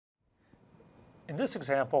In this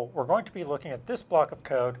example, we're going to be looking at this block of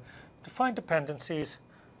code to find dependencies,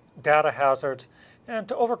 data hazards, and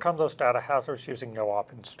to overcome those data hazards using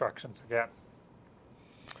no-op instructions again.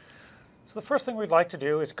 So the first thing we'd like to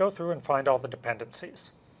do is go through and find all the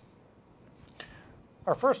dependencies.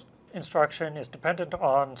 Our first instruction is dependent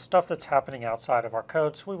on stuff that's happening outside of our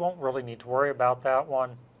code, so we won't really need to worry about that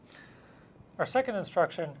one. Our second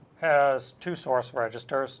instruction has two source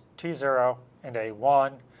registers, T0 and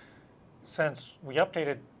A1. Since we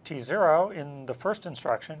updated T0 in the first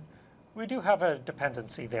instruction, we do have a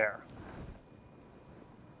dependency there.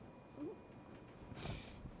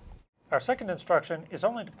 Our second instruction is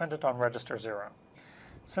only dependent on register 0.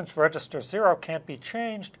 Since register 0 can't be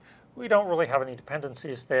changed, we don't really have any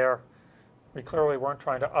dependencies there. We clearly weren't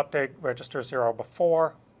trying to update register 0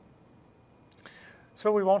 before,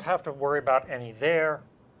 so we won't have to worry about any there.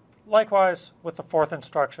 Likewise, with the fourth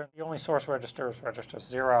instruction, the only source register is register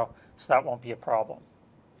 0, so that won't be a problem.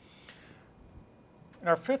 In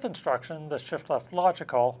our fifth instruction, the shift-left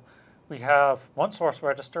logical, we have one source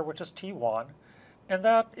register, which is T1, and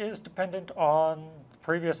that is dependent on the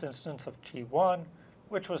previous instance of T1,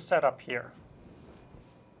 which was set up here.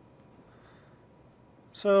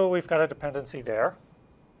 So we've got a dependency there.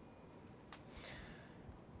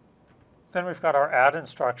 Then we've got our add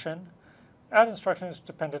instruction. Add instruction is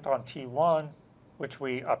dependent on T1, which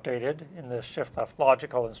we updated in the shift-left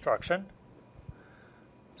logical instruction.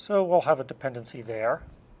 So we'll have a dependency there.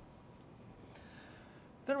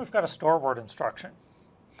 Then we've got a store word instruction.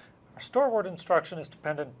 Our store word instruction is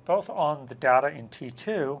dependent both on the data in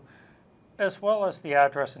T2 as well as the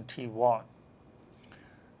address in T1.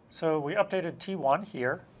 So we updated T1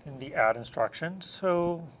 here in the add instruction,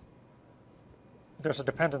 so there's a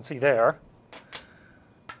dependency there.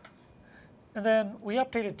 And then we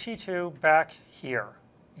updated T2 back here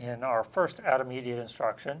in our first add immediate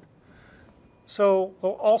instruction. So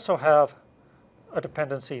we'll also have a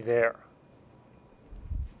dependency there.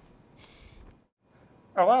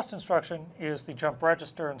 Our last instruction is the jump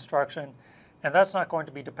register instruction, and that's not going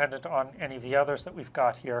to be dependent on any of the others that we've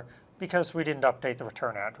got here because we didn't update the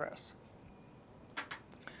return address.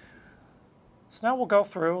 So now we'll go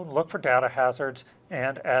through and look for data hazards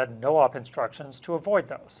and add no-op instructions to avoid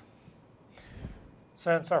those.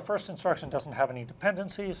 Since our first instruction doesn't have any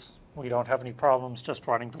dependencies, we don't have any problems just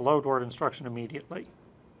running the load word instruction immediately.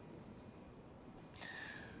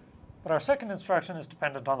 But our second instruction is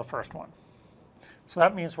dependent on the first one. So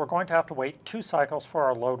that means we're going to have to wait 2 cycles for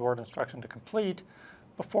our load word instruction to complete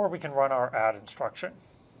before we can run our add instruction.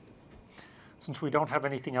 Since we don't have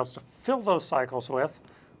anything else to fill those cycles with,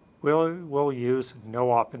 we'll use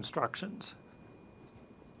no-op instructions.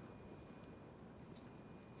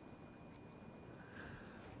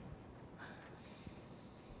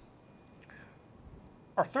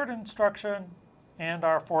 Our third instruction and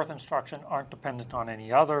our fourth instruction aren't dependent on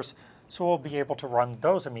any others, so we'll be able to run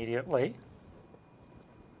those immediately.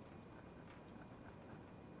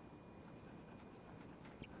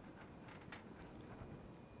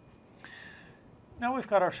 Now we've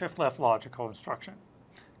got our shift-left logical instruction.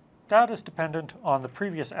 That is dependent on the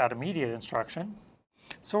previous add immediate instruction,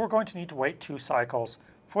 so we're going to need to wait 2 cycles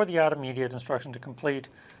for the add immediate instruction to complete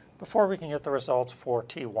before we can get the results for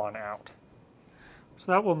T1 out.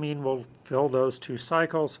 So that will mean we'll fill those 2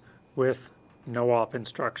 cycles with no-op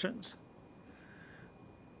instructions.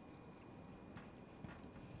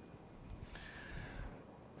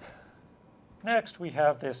 Next, we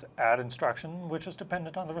have this add instruction, which is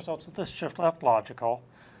dependent on the results of this shift-left logical.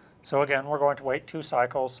 So again, we're going to wait 2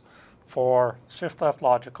 cycles for shift-left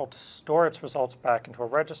logical to store its results back into a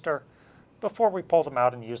register before we pull them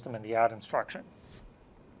out and use them in the add instruction.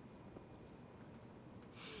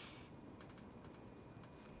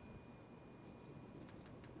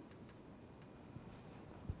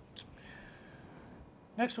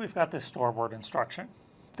 Next, we've got this store word instruction.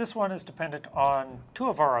 This one is dependent on 2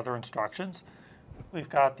 of our other instructions. We've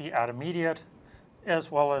got the add immediate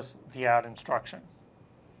as well as the add instruction.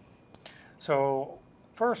 So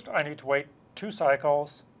first, I need to wait 2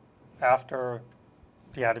 cycles after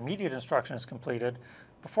the add immediate instruction is completed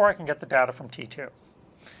before I can get the data from T2.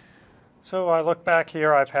 So I look back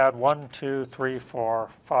here, I've had 1, 2, 3, 4,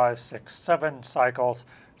 5, 6, 7 cycles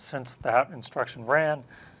since that instruction ran.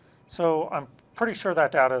 So I'm pretty sure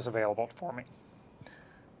that data is available for me.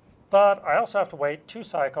 But I also have to wait 2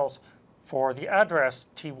 cycles for the address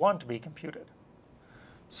T1 to be computed.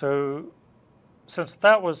 So since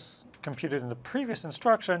that was computed in the previous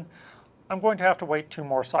instruction, I'm going to have to wait 2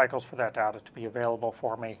 more cycles for that data to be available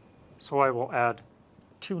for me. So I will add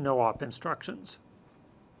 2 no-op instructions.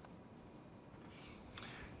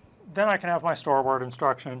 Then I can have my store word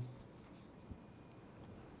instruction.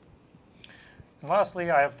 And lastly,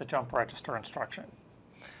 I have the jump register instruction.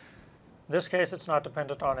 In this case, it's not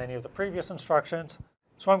dependent on any of the previous instructions,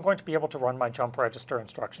 so I'm going to be able to run my jump register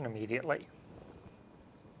instruction immediately.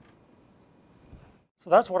 So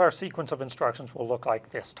that's what our sequence of instructions will look like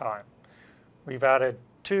this time. We've added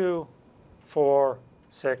 2, 4,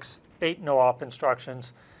 6, 8 no-op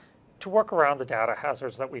instructions to work around the data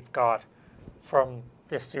hazards that we've got from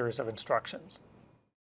this series of instructions.